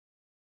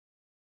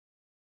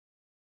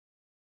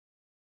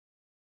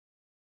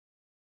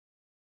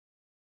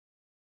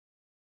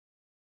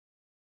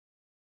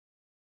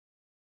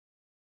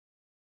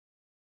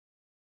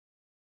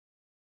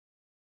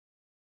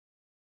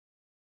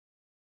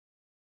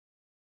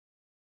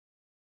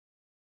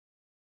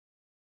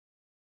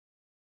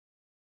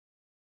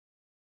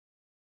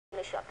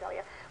finish up,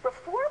 Dalia.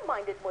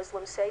 Reform-minded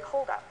Muslims say,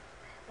 hold up,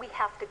 we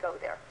have to go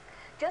there.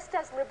 Just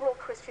as liberal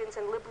Christians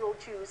and liberal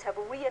Jews have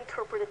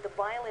reinterpreted the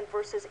violent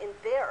verses in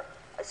their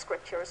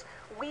scriptures,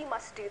 we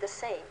must do the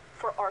same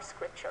for our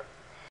scripture.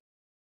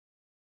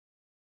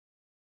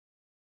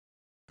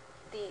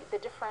 The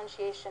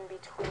differentiation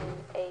between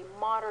a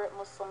moderate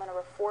Muslim and a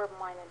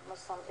reform-minded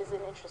Muslim is an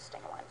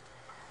interesting one.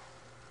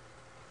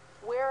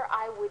 Where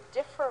I would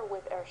differ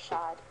with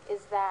Irshad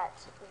is that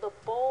the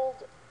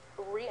bold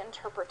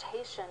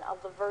reinterpretation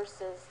of the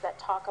verses that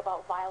talk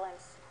about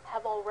violence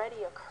have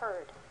already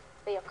occurred.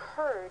 They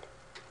occurred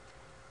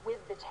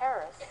with the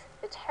terrorists.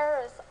 The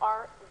terrorists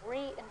are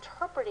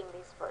reinterpreting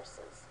these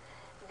verses.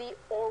 The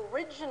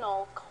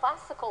original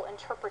classical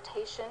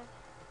interpretation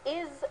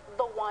is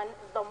the one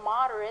the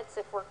moderates,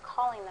 if we're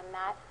calling them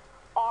that,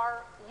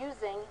 are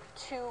using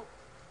to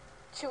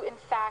in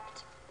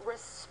fact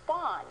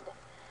respond.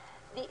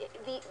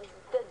 The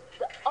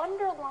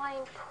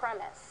underlying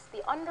premise,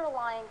 the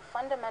underlying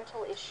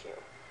fundamental issue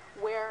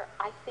where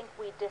I think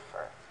we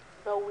differ,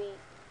 though we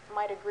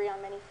might agree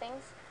on many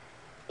things,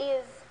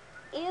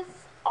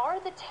 are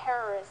the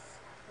terrorists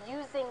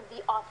using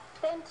the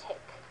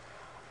authentic,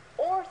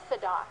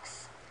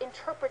 orthodox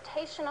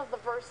interpretation of the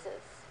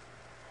verses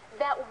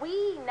that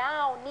we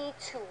now need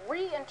to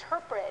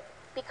reinterpret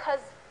because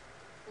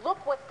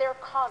look what they're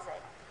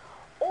causing?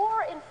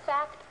 Or in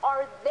fact,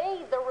 are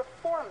they the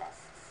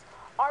reformists?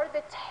 Are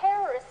the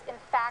terrorists in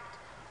fact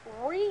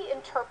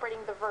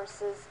reinterpreting the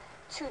verses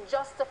to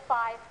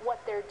justify what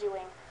they're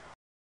doing?